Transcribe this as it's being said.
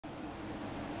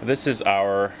This is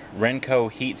our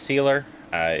Renco heat sealer.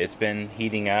 It's been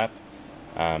heating up.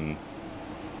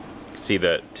 See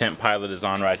the temp pilot is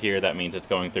on right here. That means it's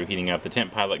going through heating up. The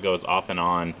temp pilot goes off and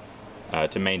on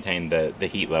to maintain the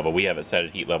heat level. We have it set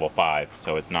at heat level 5,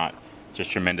 so it's not just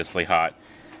tremendously hot.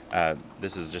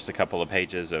 This is just a couple of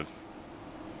pages of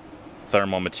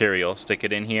thermal material. Stick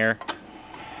it in here,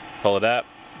 pull it up,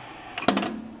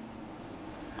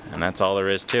 and that's all there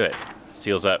is to it.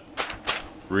 Seals up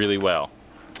really well.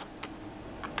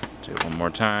 Do it one more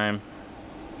time.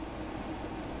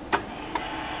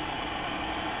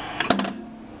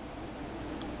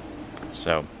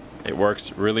 So it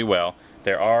works really well.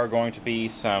 There are going to be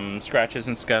some scratches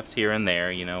and scuffs here and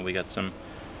there. You know, we got some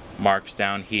marks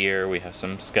down here, we have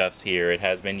some scuffs here. It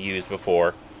has been used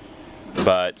before,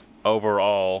 but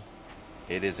overall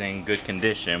it is in good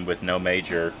condition with no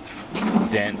major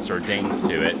dents or dings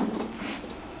to it.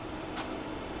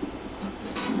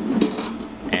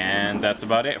 And that's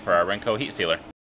about it for our Renco heat sealer.